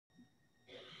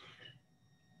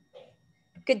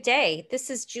Good day. This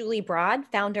is Julie Broad,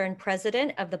 founder and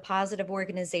president of the Positive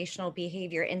Organizational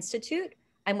Behavior Institute.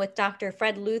 I'm with Dr.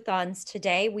 Fred Luthans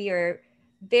today. We are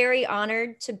very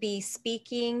honored to be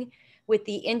speaking with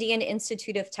the Indian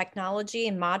Institute of Technology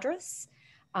in Madras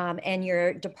and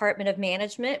your Department of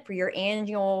Management for your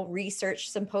annual research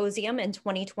symposium in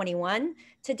 2021.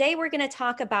 Today, we're going to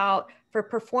talk about for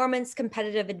performance,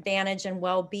 competitive advantage, and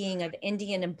well-being of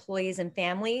Indian employees and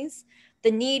families.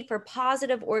 The need for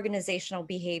positive organizational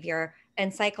behavior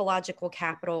and psychological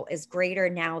capital is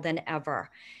greater now than ever.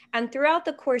 And throughout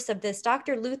the course of this,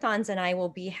 Dr. Luthans and I will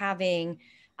be having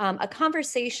a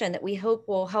conversation that we hope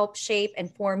will help shape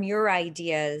and form your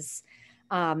ideas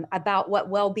about what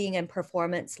well-being and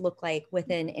performance look like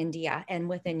within India and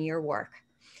within your work.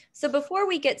 So before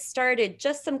we get started,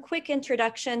 just some quick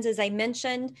introductions. As I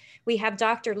mentioned, we have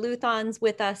Dr. Luthans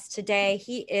with us today.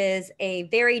 He is a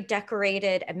very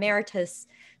decorated emeritus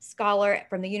scholar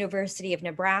from the University of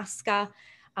Nebraska.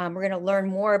 We're going to learn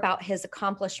more about his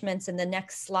accomplishments in the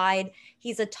next slide.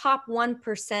 He's a top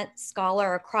 1%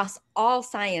 scholar across all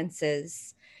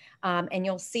sciences, and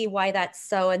you'll see why that's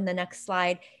so in the next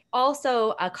slide.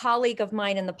 Also, a colleague of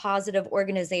mine in the Positive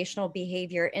Organizational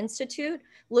Behavior Institute,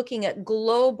 looking at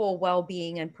global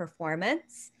well-being and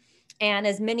performance. And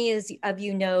as many of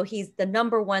you know, he's the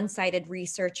 #1 cited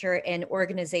researcher in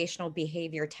organizational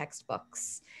behavior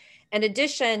textbooks. In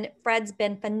addition, Fred's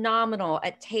been phenomenal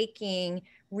at taking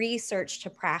research to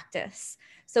practice.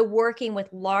 So working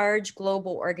with large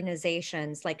global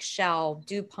organizations like Shell,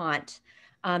 DuPont,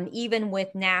 even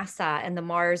with NASA and the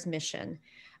Mars mission.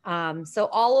 So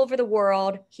all over the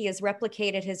world, he has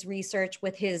replicated his research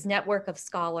with his network of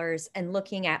scholars and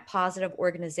looking at positive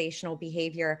organizational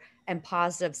behavior and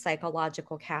positive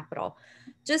psychological capital.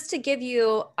 Just to give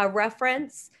you a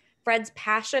reference, Fred's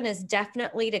passion is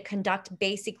definitely to conduct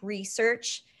basic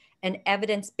research and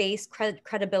evidence-based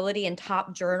credibility in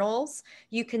top journals.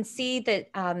 You can see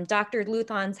that Dr.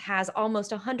 Luthans has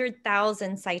almost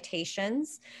 100,000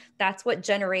 citations. That's what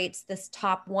generates this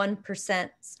top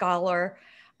 1% scholar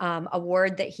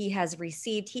award that he has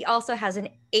received. He also has an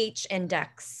H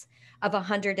index of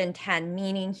 110,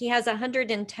 meaning he has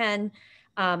 110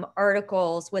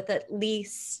 articles with at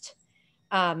least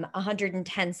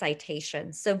 110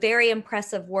 citations. So very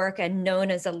impressive work and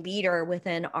known as a leader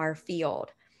within our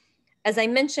field. As I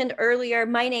mentioned earlier,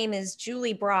 my name is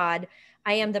Julie Broad.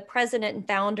 I am the president and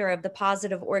founder of the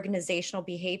Positive Organizational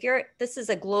Behavior. This is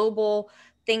a global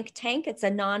think tank. It's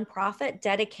a nonprofit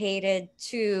dedicated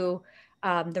to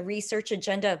the research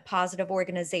agenda of positive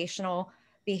organizational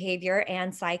behavior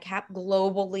and PsyCap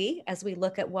globally as we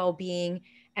look at well-being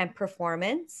and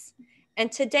performance.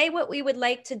 And today what we would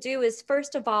like to do is,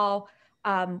 first of all,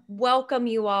 welcome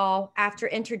you all after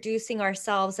introducing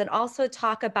ourselves and also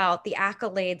talk about the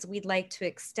accolades we'd like to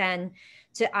extend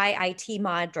to IIT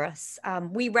Madras.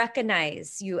 We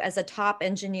recognize you as a top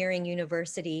engineering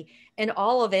university in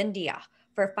all of India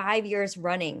for 5 years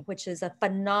running, which is a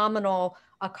phenomenal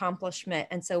accomplishment.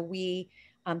 And so we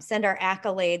send our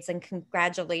accolades and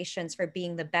congratulations for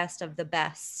being the best of the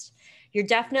best. You're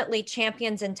definitely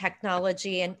champions in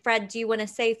technology. And Fred, do you want to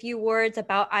say a few words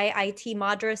about IIT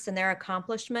Madras and their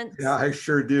accomplishments? Yeah, I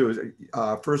sure do.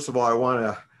 First of all, I want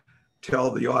to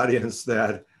tell the audience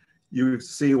that you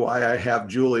see why I have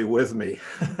Julie with me.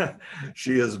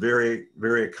 She is very,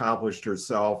 very accomplished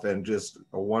herself and just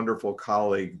a wonderful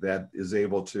colleague that is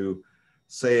able to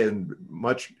say in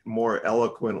much more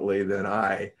eloquently than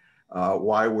I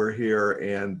why we're here.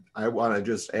 And I want to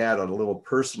just add a little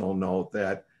personal note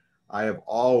that I have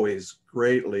always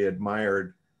greatly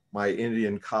admired my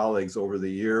Indian colleagues over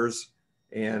the years.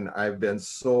 And I've been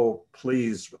so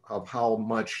pleased of how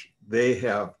much they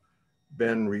have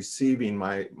been receiving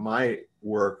my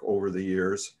work over the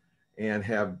years and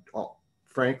have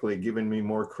frankly given me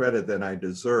more credit than I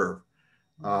deserve.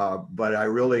 But I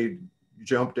really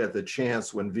jumped at the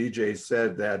chance when Vijay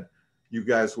said that you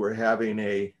guys were having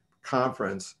a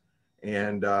conference,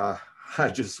 and I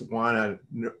just want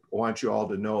you all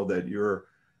to know that you're,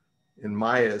 in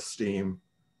my esteem,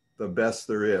 the best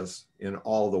there is in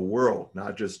all the world,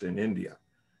 not just in India.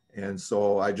 And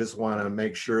so I just want to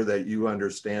make sure that you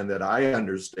understand that I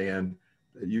understand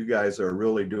that you guys are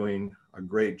really doing a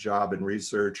great job in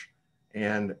research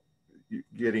and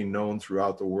getting known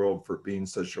throughout the world for being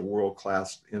such a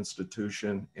world-class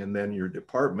institution, and then your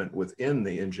department within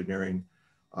the engineering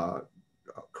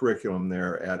curriculum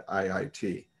there at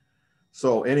IIT.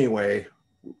 So anyway,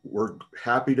 we're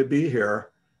happy to be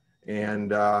here,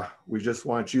 and we just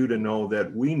want you to know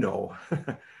that we know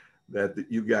that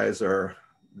you guys are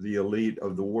the elite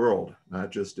of the world, not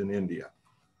just in India.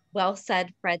 Well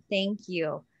said, Fred. Thank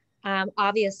you.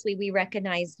 Obviously, we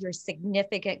recognize your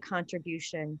significant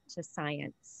contribution to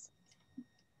science.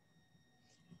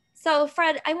 So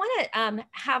Fred, I want to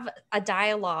have a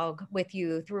dialogue with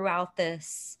you throughout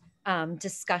this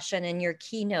discussion in your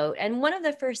keynote. And one of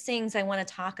the first things I want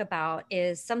to talk about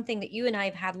is something that you and I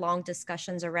have had long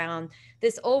discussions around,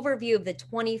 this overview of the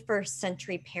 21st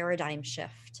century paradigm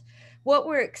shift. What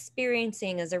we're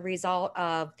experiencing as a result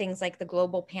of things like the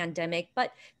global pandemic,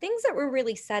 but things that were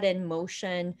really set in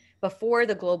motion before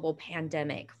the global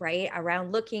pandemic, right?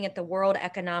 Around looking at the World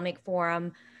Economic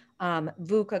Forum,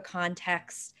 VUCA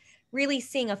context, really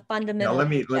seeing a fundamental Now, let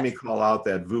me shift. call out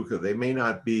that VUCA. They may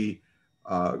not be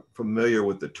familiar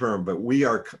with the term, but we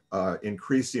are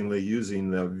increasingly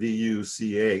using the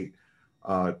VUCA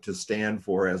to stand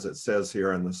for, as it says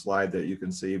here on the slide that you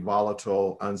can see,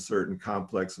 volatile, uncertain,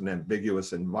 complex, and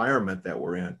ambiguous environment that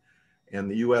we're in. And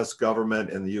the US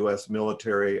government and the US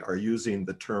military are using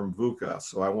the term VUCA.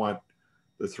 So I want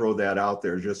to throw that out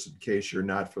there just in case you're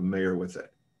not familiar with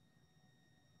it.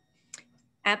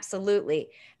 Absolutely.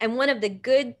 And one of the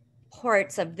good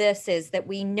parts of this is that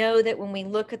we know that when we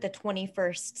look at the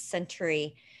 21st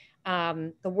century,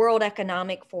 the World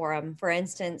Economic Forum, for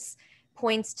instance,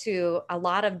 points to a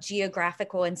lot of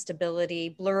geographical instability,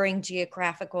 blurring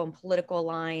geographical and political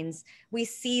lines. We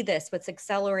see this with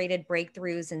accelerated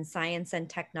breakthroughs in science and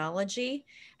technology.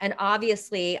 And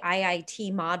obviously,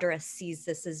 IIT Madras sees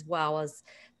this as well, as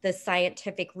the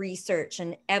scientific research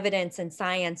and evidence and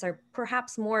science are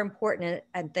perhaps more important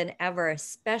than ever,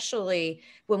 especially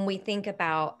when we think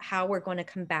about how we're going to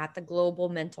combat the global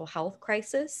mental health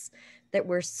crisis that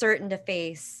we're certain to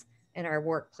face in our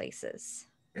workplaces.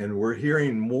 And we're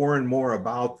hearing more and more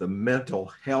about the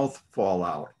mental health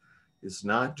fallout. It's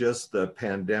not just the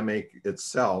pandemic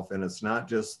itself, and it's not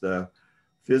just the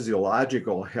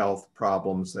physiological health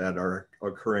problems that are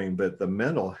occurring, but the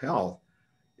mental health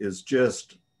is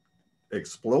just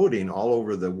exploding all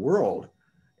over the world.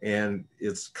 And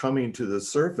it's coming to the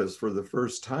surface for the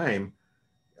first time.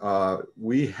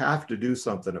 We have to do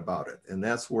something about it. And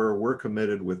that's where we're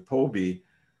committed with POBI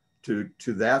to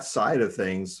that side of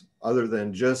things, other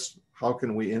than just how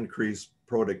can we increase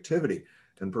productivity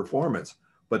and performance.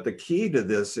 But the key to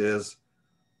this is,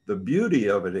 the beauty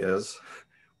of it is,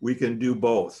 we can do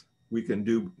both. We can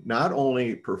do not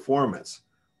only performance,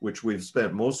 which we've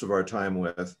spent most of our time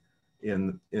with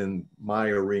in my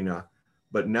arena,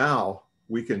 but now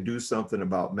we can do something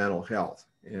about mental health.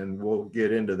 And we'll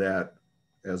get into that,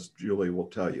 as Julie will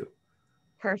tell you.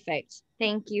 Perfect.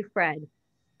 Thank you, Fred.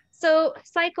 So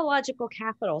psychological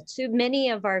capital, to many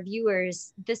of our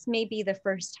viewers, this may be the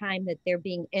first time that they're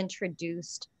being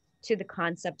introduced to the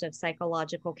concept of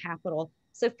psychological capital.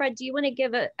 So Fred, do you want to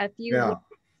give a few words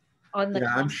on the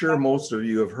concept? I'm sure most of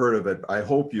you have heard of it. I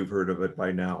hope you've heard of it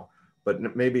by now,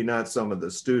 but maybe not some of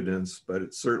the students,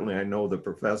 but certainly I know the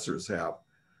professors have.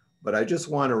 But I just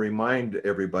want to remind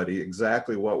everybody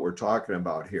exactly what we're talking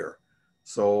about here.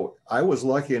 So I was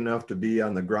lucky enough to be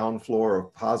on the ground floor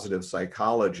of positive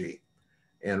psychology.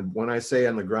 And when I say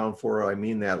on the ground floor, I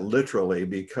mean that literally,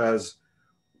 because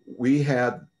we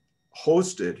had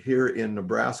hosted here in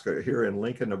Nebraska, here in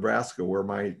Lincoln, Nebraska, where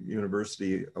my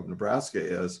University of Nebraska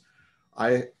is,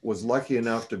 I was lucky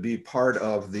enough to be part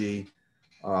of the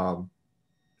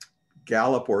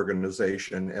Gallup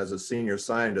organization as a senior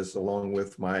scientist, along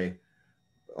with my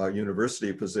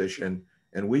university position.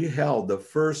 And we held the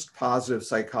first positive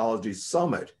psychology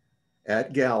summit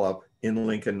at Gallup in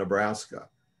Lincoln, Nebraska.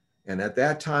 And at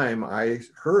that time, I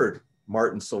heard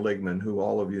Martin Seligman, who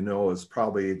all of you know is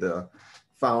probably the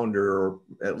founder, or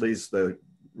at least the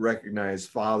recognized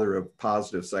father of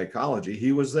positive psychology.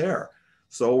 He was there.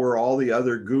 So were all the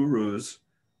other gurus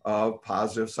of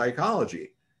positive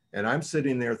psychology. And I'm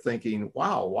sitting there thinking,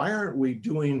 wow, why aren't we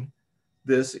doing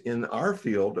this in our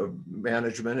field of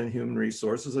management and human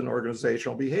resources and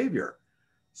organizational behavior?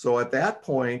 So at that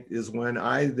point is when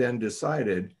I then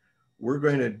decided we're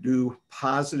going to do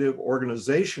positive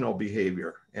organizational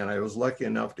behavior. And I was lucky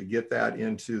enough to get that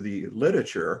into the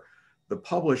literature, the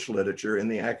published literature, in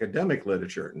the academic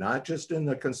literature, not just in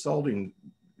the consulting,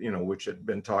 which had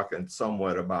been talking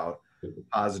somewhat about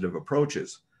positive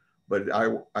approaches. But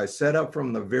I set up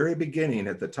from the very beginning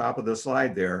at the top of the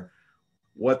slide there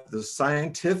what the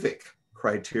scientific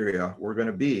criteria were going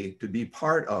to be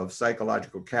part of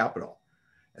psychological capital.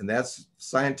 And that's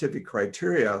scientific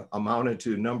criteria amounted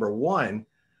to, number one,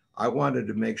 I wanted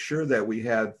to make sure that we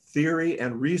had theory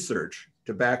and research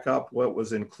to back up what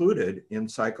was included in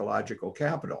psychological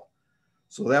capital.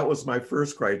 So that was my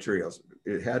first criteria.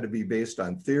 It had to be based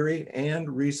on theory and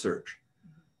research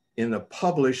in the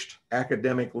published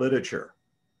academic literature.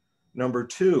 Number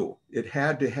two, it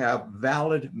had to have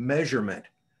valid measurement.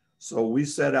 So we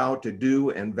set out to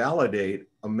do and validate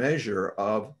a measure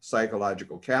of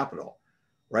psychological capital.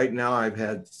 Right now, I've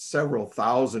had several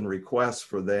thousand requests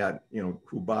for that,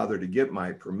 who bother to get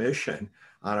my permission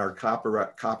on our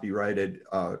copyrighted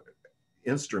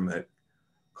instrument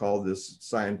called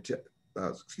this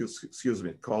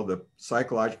called the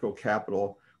Psychological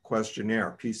Capital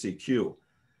Questionnaire, PCQ.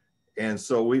 And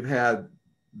so we've had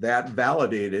that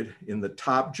validated in the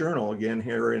top journal, again,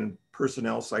 here in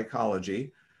personnel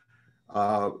psychology.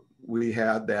 We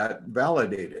had that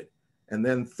validated. And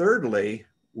then thirdly,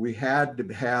 we had to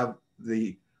have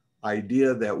the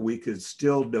idea that we could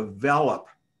still develop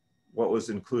what was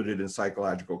included in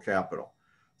psychological capital.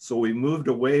 So we moved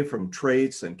away from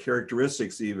traits and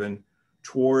characteristics even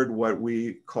toward what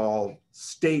we call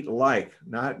state-like,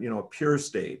 not pure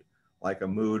state, like a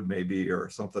mood maybe or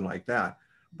something like that,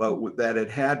 but that it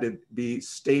had to be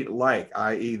state-like,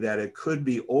 i.e. that it could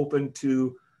be open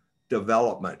to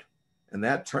development. And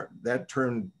that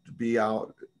turned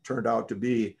out to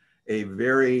be a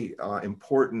very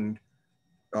important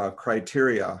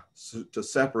criteria to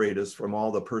separate us from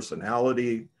all the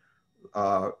personality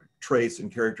traits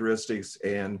and characteristics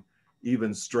and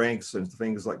even strengths and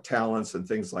things like talents and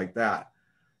things like that.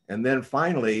 And then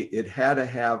finally, it had to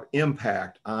have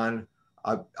impact on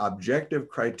objective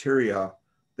criteria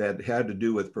that had to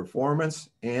do with performance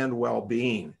and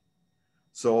well-being.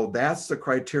 So that's the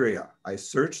criteria. I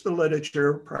searched the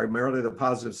literature, primarily the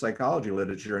positive psychology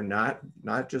literature,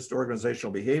 not just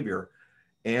organizational behavior.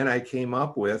 And I came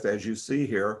up with, as you see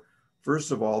here,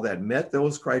 first of all, that met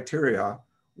those criteria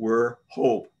were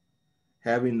hope,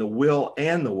 having the will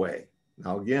and the way.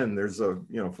 Now, again, there's a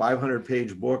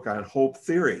 500-page book on hope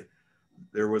theory.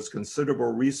 There was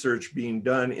considerable research being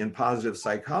done in positive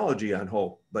psychology on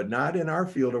hope, but not in our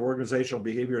field of organizational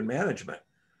behavior and management.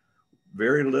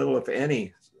 Very little, if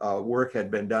any, work had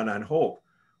been done on hope,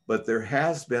 but there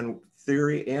has been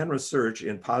theory and research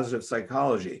in positive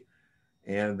psychology.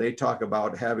 And they talk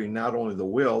about having not only the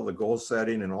will, the goal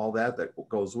setting and all that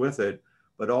goes with it,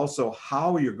 but also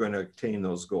how you're going to attain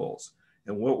those goals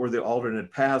and what were the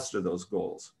alternate paths to those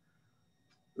goals.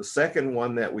 The second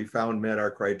one that we found met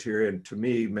our criteria, and to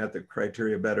me met the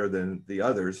criteria better than the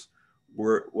others,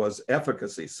 was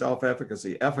efficacy,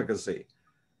 self-efficacy, efficacy,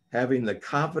 having the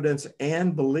confidence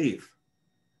and belief.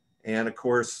 And of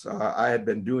course, I had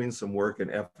been doing some work in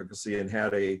efficacy and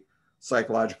had a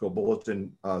psychological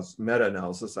bulletin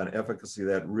meta-analysis on efficacy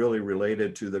that really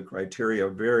related to the criteria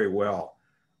very well.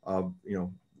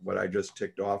 What I just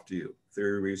ticked off to you: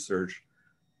 theory, research,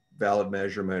 valid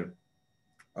measurement,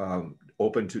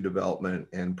 open to development,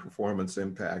 and performance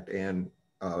impact, and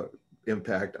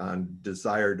impact on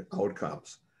desired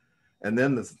outcomes. And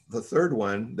then the third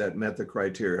one that met the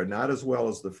criteria, not as well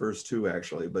as the first two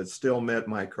actually, but still met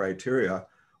my criteria,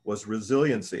 was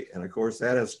resiliency. And of course,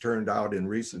 that has turned out in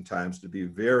recent times to be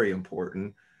very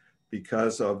important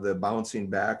because of the bouncing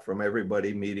back from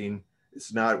everybody meeting.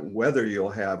 It's not whether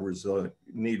you'll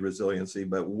need resiliency,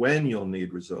 but when you'll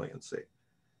need resiliency.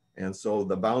 And so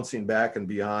the bouncing back and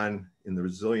beyond in the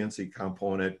resiliency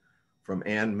component from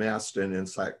Ann Maston in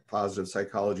positive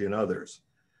psychology and others.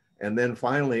 And then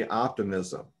finally,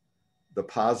 optimism, the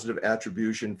positive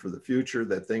attribution for the future,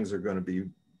 that things are going to be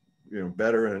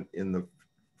better in the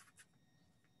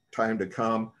time to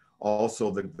come. Also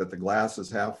that the glass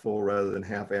is half full rather than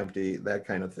half empty, that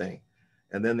kind of thing.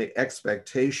 And then the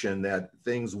expectation that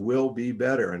things will be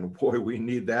better. And boy, we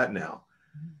need that now.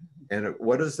 And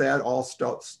what does that all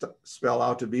spell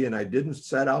out to be? And I didn't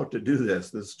set out to do this.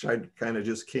 This kind of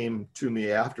just came to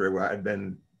me after I'd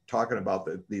been talking about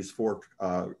these four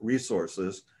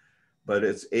resources, but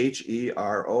it's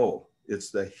HERO.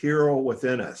 It's the hero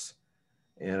within us.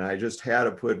 And I just had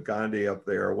to put Gandhi up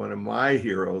there. One of my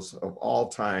heroes of all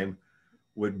time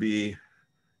would be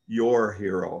your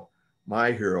hero,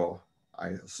 my hero. I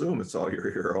assume it's all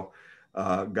your hero,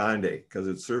 Gandhi, because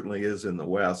it certainly is in the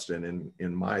West and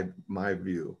in my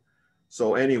view.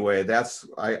 So anyway,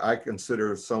 I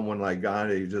consider someone like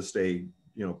Gandhi just a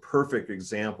perfect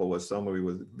example of somebody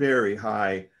with very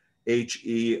high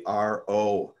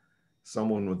HERO,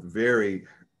 someone with very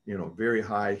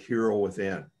high hero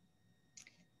within.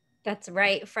 That's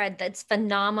right, Fred. That's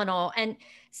phenomenal. And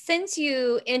since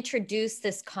you introduced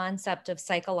this concept of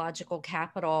psychological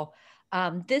capital,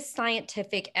 this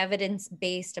scientific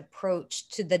evidence-based approach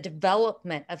to the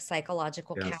development of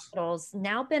psychological capital's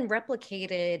now been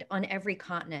replicated on every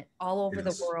continent, all over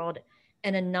the world,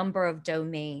 in a number of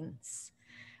domains.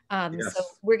 So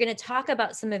we're going to talk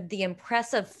about some of the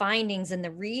impressive findings in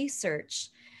the research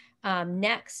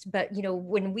next. But,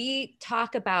 when we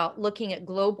talk about looking at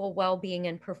global well-being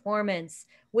and performance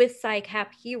with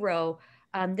PsyCap Hero,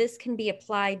 this can be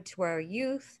applied to our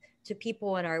youth, to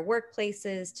people in our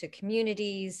workplaces, to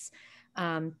communities,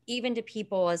 even to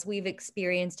people, as we've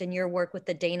experienced in your work with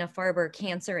the Dana-Farber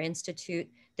Cancer Institute,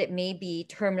 that may be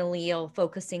terminally ill,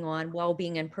 focusing on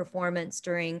well-being and performance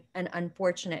during an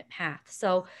unfortunate path.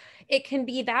 So it can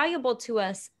be valuable to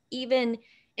us even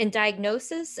in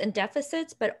diagnosis and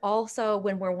deficits, but also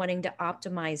when we're wanting to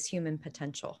optimize human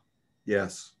potential.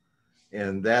 Yes.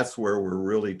 And that's where we're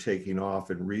really taking off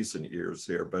in recent years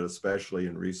here, but especially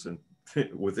in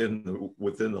within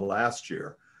the last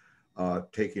year,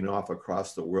 taking off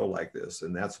across the world like this.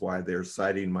 And that's why they're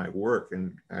citing my work,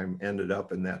 and I'm ended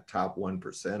up in that top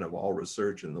 1% of all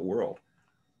research in the world.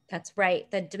 That's right.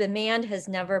 The demand has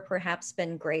never perhaps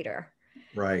been greater.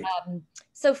 Right.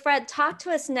 So Fred, talk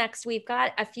to us next. We've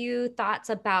got a few thoughts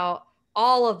about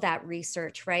all of that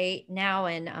research right now,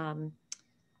 and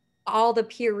all the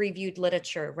peer-reviewed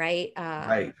literature, right?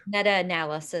 Right.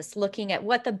 Meta-analysis, looking at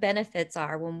what the benefits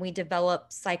are when we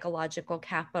develop psychological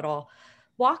capital.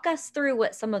 Walk us through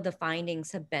what some of the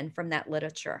findings have been from that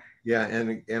literature. Yeah,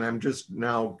 and I'm just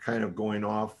now kind of going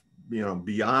off,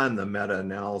 beyond the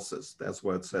meta-analysis. That's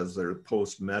what it says there.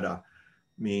 Post-meta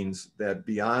means that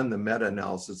beyond the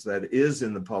meta-analysis that is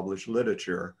in the published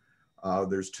literature,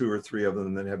 there's 2 or 3 of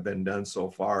them that have been done so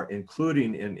far,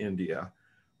 including in India.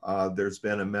 There's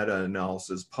been a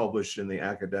meta-analysis published in the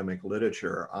academic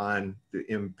literature on the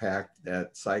impact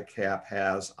that PsyCap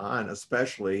has on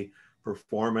especially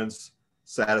performance,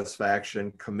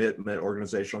 satisfaction, commitment,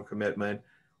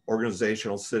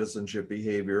 organizational citizenship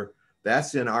behavior.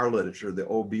 That's in our literature, the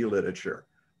OB literature.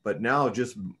 But now,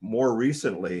 just more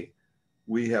recently,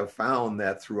 we have found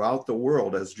that throughout the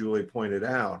world, as Julie pointed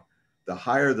out, the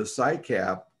higher the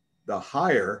PsyCap, the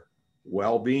higher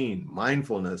well-being,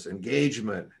 mindfulness,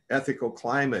 engagement, ethical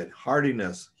climate,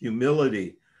 hardiness,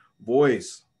 humility,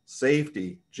 voice,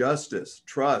 safety, justice,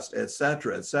 trust,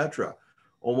 etc., etc.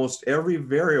 Almost every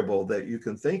variable that you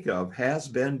can think of has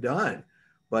been done,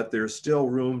 but there's still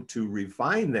room to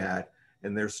refine that,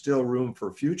 and there's still room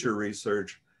for future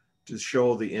research to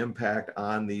show the impact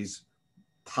on these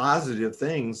positive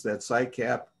things that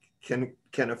PsyCap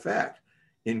can affect,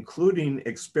 including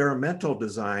experimental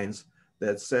designs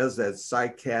that says that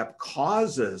PsyCap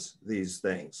causes these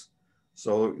things.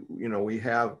 So, we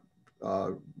have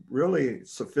really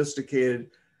sophisticated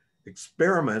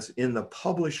experiments in the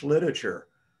published literature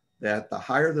that the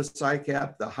higher the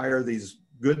PsyCap, the higher these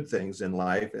good things in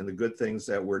life and the good things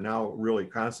that we're now really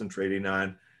concentrating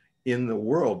on in the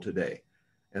world today.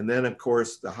 And then, of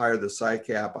course, the higher the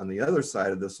PsyCap on the other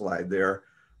side of the slide there,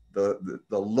 the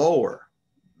lower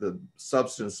the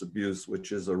substance abuse,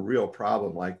 which is a real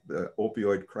problem, like the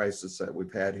opioid crisis that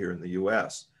we've had here in the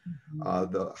US.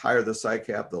 The higher the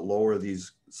PsyCap, the lower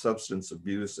these substance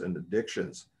abuse and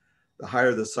addictions. The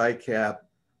higher the PsyCap,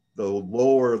 the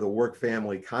lower the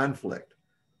work-family conflict,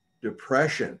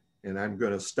 depression, and I'm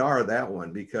going to star that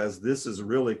one because this is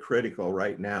really critical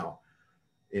right now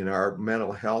in our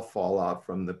mental health fallout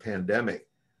from the pandemic.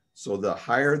 So the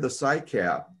higher the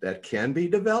PsyCap that can be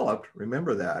developed,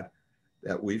 remember that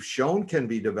we've shown can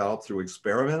be developed through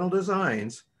experimental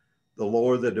designs, the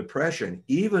lower the depression,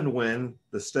 even when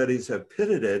the studies have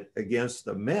pitted it against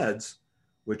the meds,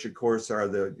 which of course are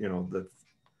the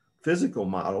physical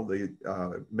model, the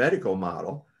medical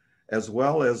model, as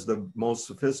well as the most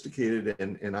sophisticated,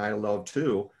 and I love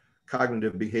too,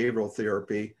 cognitive behavioral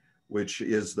therapy, which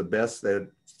is the best that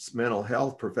mental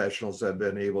health professionals have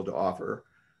been able to offer.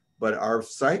 But our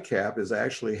PsyCap is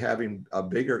actually having a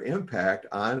bigger impact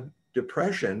on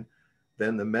depression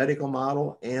than the medical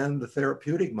model and the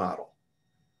therapeutic model.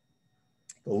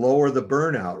 The lower the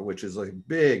burnout, which is a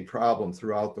big problem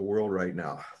throughout the world right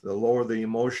now, the lower the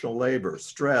emotional labor,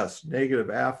 stress, negative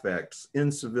affects,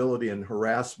 incivility and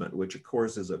harassment, which of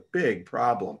course is a big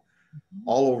problem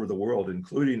all over the world,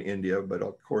 including India, but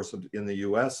of course in the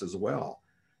US as well.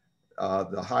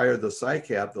 The higher the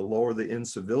PsyCap, the lower the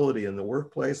incivility in the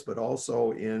workplace, but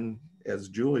also in, as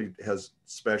Julie has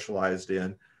specialized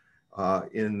in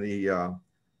the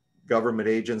government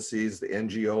agencies, the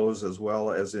NGOs, as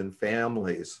well as in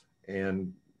families,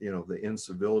 and the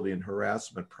incivility and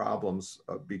harassment problems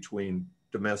between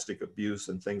domestic abuse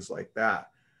and things like that.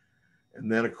 And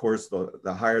then, of course,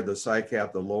 the higher the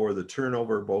PsyCap, the lower the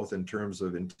turnover, both in terms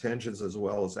of intentions as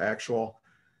well as actual,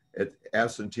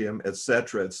 absenteeism, et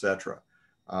cetera, et cetera.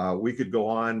 We could go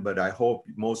on, but I hope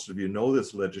most of you know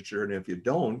this literature, and if you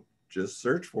don't, just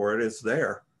search for it, it's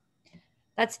there.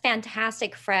 That's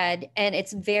fantastic, Fred. And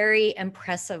it's very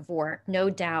impressive work, no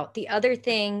doubt. The other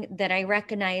thing that I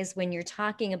recognize when you're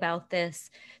talking about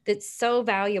this that's so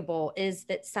valuable is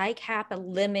that PsyCap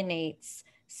eliminates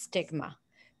stigma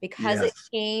because it Yes.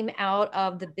 came out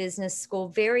of the business school.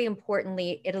 Very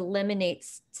importantly, it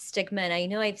eliminates stigma. And I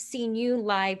know I've seen you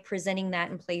live presenting that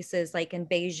in places like in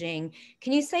Beijing.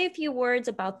 Can you say a few words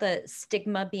about the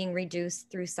stigma being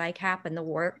reduced through PsyCap and the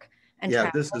work and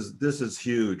Yeah, travel? this is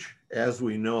huge. As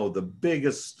we know, the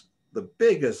biggest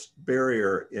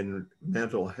barrier in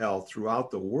mental health throughout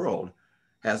the world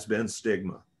has been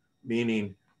stigma,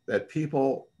 meaning that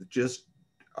people just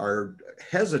are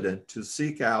hesitant to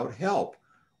seek out help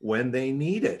when they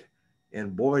need it.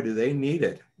 And boy, do they need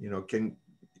it.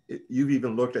 You've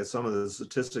even looked at some of the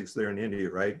statistics there in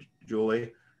India, right,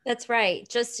 Julie? That's right.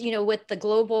 Just, with the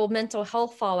global mental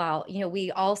health fallout, we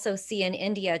also see in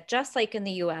India, just like in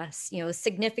the US,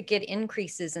 significant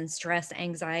increases in stress,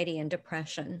 anxiety, and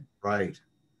depression. Right.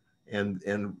 And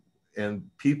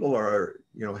people are,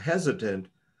 hesitant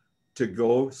to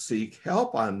go seek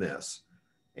help on this.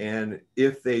 And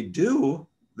if they do,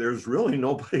 there's really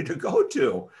nobody to go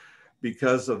to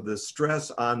because of the stress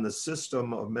on the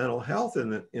system of mental health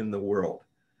in the world.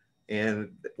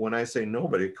 And when I say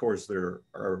nobody, of course, there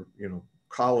are,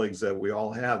 colleagues that we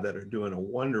all have that are doing a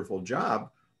wonderful job,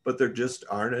 but there just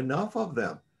aren't enough of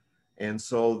them. And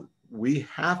so we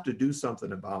have to do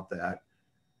something about that.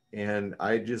 And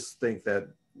I just think that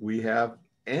we have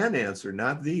an answer,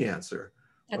 not the answer,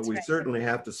 but That's we right. certainly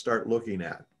have to start looking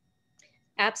at.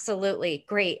 Absolutely.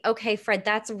 Great. Okay, Fred,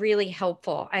 that's really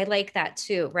helpful. I like that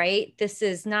too, right? This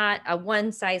is not a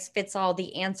one size fits all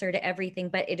the answer to everything,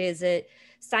 but it is a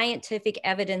scientific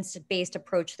evidence based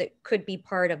approach that could be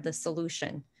part of the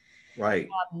solution. Right.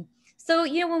 So,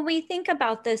 when we think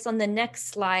about this on the next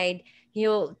slide,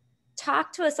 you'll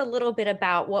talk to us a little bit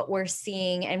about what we're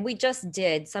seeing. And we just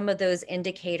did some of those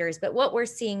indicators, but what we're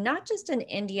seeing, not just in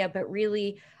India, but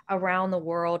really around the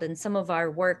world and some of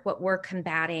our work, what we're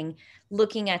combating,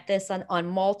 looking at this on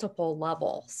multiple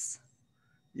levels.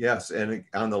 Yes. And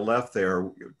on the left there,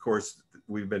 of course,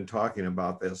 we've been talking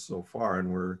about this so far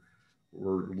and we're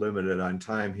limited on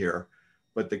time here.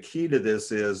 But the key to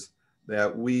this is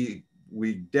that we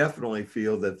definitely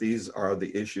feel that these are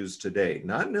the issues today,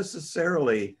 not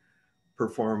necessarily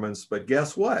performance, but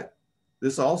guess what?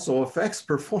 This also affects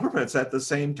performance at the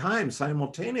same time,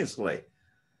 simultaneously.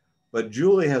 But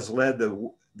Julie has led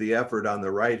the effort on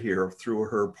the right here through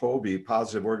her POBI,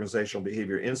 Positive Organizational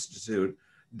Behavior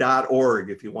Institute.org,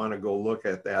 if you want to go look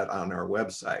at that on our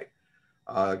website.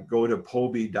 Go to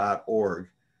pobi.org,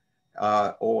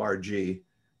 O-R-G.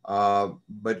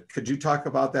 But could you talk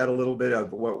about that a little bit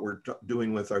of what we're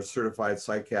doing with our certified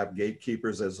PsyCap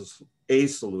gatekeepers as a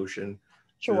solution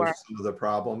to Sure. some of the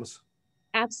problems?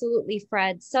 Absolutely,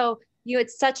 Fred. So,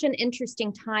 it's such an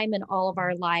interesting time in all of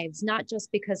our lives, not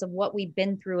just because of what we've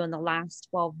been through in the last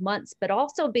 12 months, but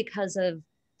also because of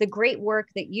the great work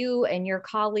that you and your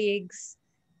colleagues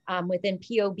within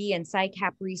POB and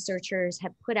PsyCap researchers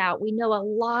have put out. We know a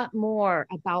lot more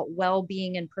about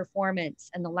well-being and performance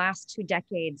in the last 2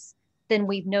 decades than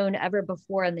we've known ever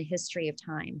before in the history of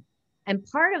time. And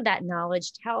part of that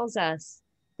knowledge tells us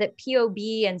that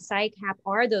POB and PsyCap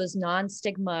are those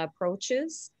non-stigma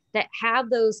approaches that have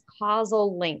those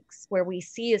causal links where we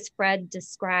see, as Fred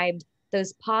described,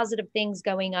 those positive things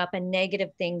going up and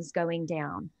negative things going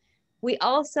down. We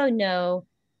also know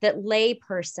that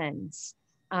laypersons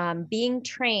being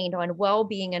trained on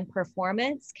well-being and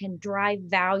performance can drive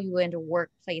value into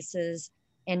workplaces,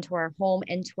 into our home,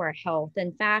 into our health.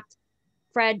 In fact,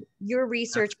 Fred, your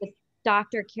research with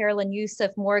Dr. Carolyn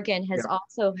Yusuf Morgan has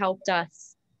also helped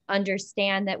us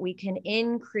understand that we can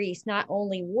increase not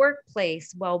only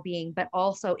workplace well-being, but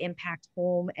also impact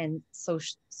home and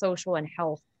social and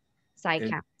health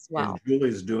PsyCap as well. And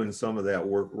Julie's doing some of that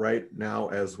work right now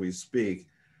as we speak.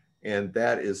 And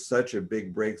that is such a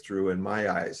big breakthrough in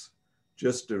my eyes,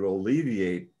 just to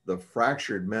alleviate the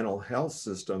fractured mental health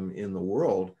system in the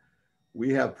world.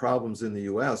 We have problems in the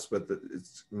US, but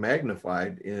it's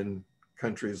magnified in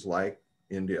countries like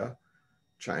India,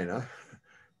 China,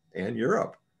 and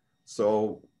Europe.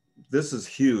 So this is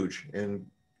huge. And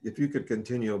if you could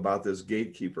continue about this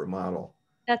gatekeeper model.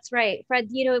 That's right. Fred,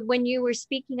 when you were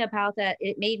speaking about that,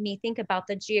 it made me think about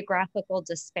the geographical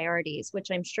disparities, which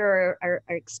I'm sure are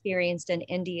experienced in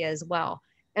India as well.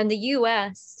 In the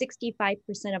US,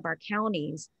 65% of our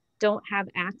counties don't have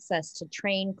access to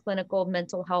trained clinical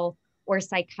mental health or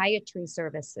psychiatry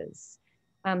services.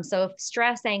 So if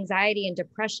stress, anxiety, and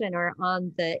depression are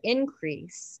on the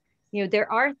increase,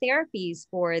 there are therapies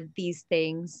for these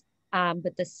things, but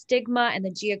but the stigma and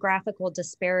the geographical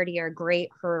disparity are great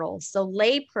hurdles. So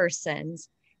laypersons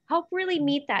help really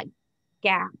meet that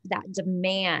gap, that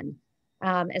demand.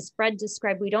 As Fred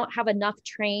described, we don't have enough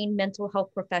trained mental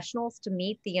health professionals to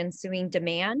meet the ensuing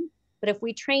demand. But if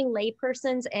we train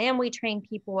laypersons and we train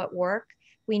people at work,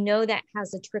 we know that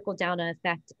has a trickle down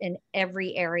effect in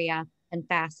every area and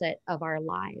facet of our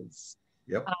lives.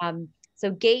 Yep.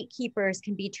 So gatekeepers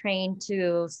can be trained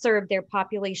to serve their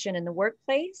population in the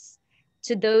workplace,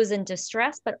 to those in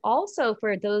distress, but also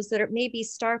for those that are maybe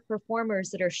star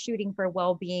performers that are shooting for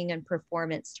well-being and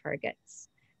performance targets.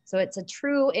 So it's a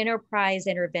true enterprise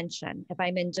intervention. If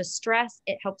I'm in distress,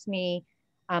 it helps me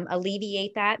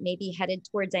alleviate that, maybe headed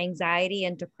towards anxiety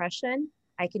and depression.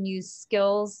 I can use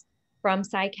skills from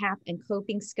PsyCap and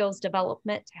coping skills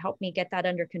development to help me get that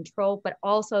under control. But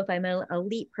also if I'm an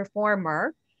elite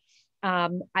performer,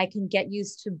 I can get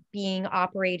used to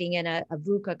operating in a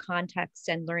VUCA context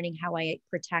and learning how I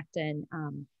protect and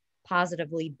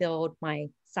positively build my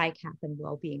PsyCap and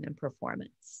well-being and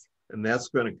performance. And that's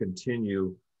going to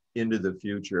continue into the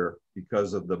future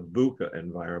because of the VUCA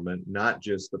environment, not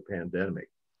just the pandemic.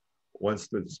 Once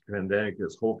this pandemic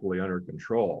is hopefully under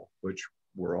control, which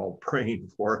we're all praying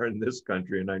for in this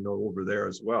country, and I know over there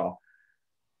as well,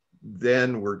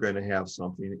 then we're going to have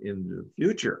something in the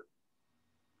future.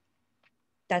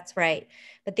 That's right.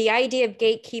 But the idea of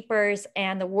gatekeepers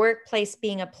and the workplace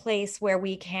being a place where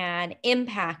we can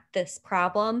impact this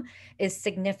problem is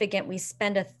significant. We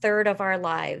spend a third of our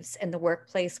lives in the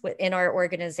workplace within our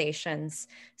organizations.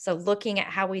 So looking at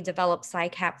how we develop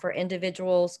PsyCap for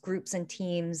individuals, groups and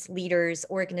teams, leaders,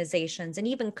 organizations, and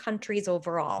even countries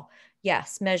overall.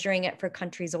 Yes, measuring it for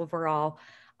countries overall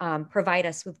provide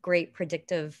us with great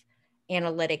predictive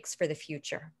analytics for the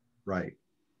future. Right.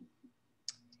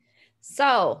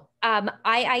 So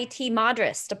IIT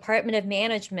Madras, Department of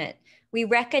Management, we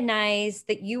recognize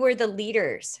that you are the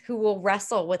leaders who will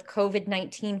wrestle with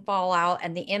COVID-19 fallout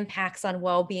and the impacts on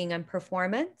well-being and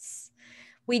performance.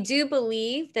 We do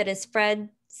believe that, as Fred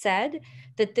said,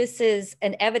 that this is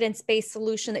an evidence-based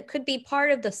solution that could be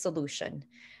part of the solution,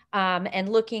 and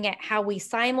looking at how we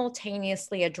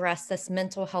simultaneously address this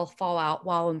mental health fallout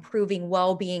while improving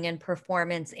well-being and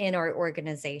performance in our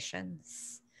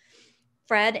organizations.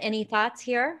 Fred, any thoughts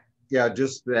here? Yeah,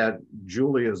 just that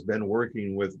Julie has been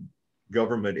working with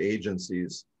government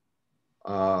agencies,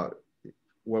 what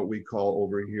we call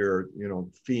over here,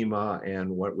 FEMA, and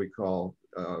what we call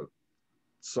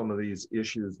some of these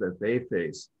issues that they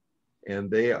face.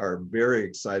 And they are very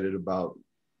excited about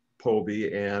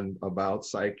POBI and about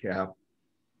PsyCap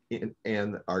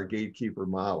and our gatekeeper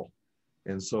model.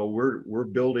 And so we're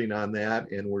building on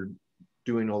that, and we're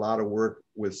doing a lot of work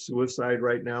with suicide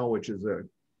right now, which is the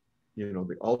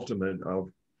ultimate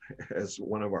of, as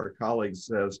one of our colleagues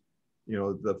says,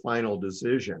 the final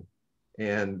decision.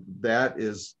 And that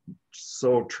is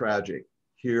so tragic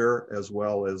here as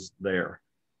well as there.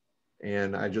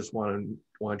 And I just want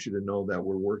you to know that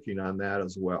we're working on that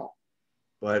as well.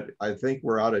 But I think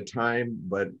we're out of time,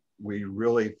 but we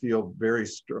really feel very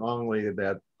strongly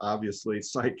that obviously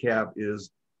PsyCap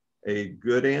is a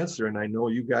good answer, and I know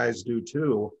you guys do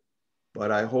too,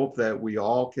 but I hope that we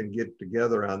all can get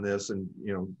together on this and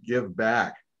give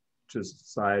back to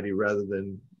society rather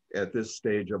than at this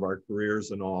stage of our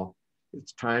careers and all.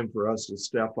 It's time for us to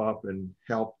step up and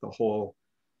help the whole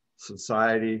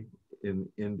society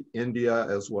in India,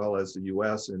 as well as the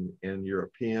US and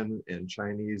European and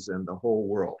Chinese and the whole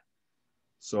world.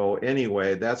 So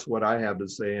anyway, that's what I have to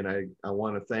say, and I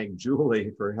want to thank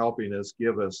Julie for helping us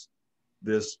give us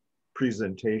this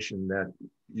presentation that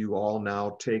you all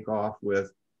now take off with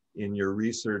in your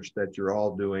research that you're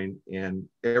all doing, and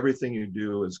everything you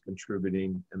do is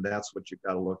contributing, and that's what you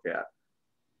got to look at.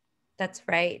 That's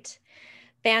right.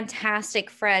 Fantastic,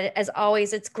 Fred. As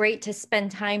always, it's great to spend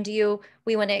time to you.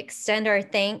 We want to extend our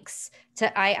thanks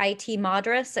to IIT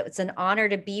Madras. It's an honor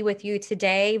to be with you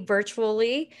today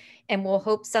virtually, and we'll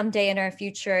hope someday in our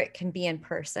future it can be in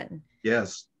person.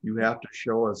 Yes, you have to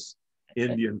show us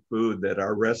Indian food that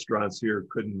our restaurants here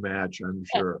couldn't match, I'm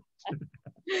sure.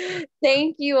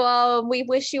 Thank you all. We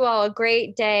wish you all a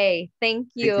great day. Thank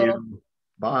you. Thank you.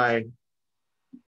 Bye.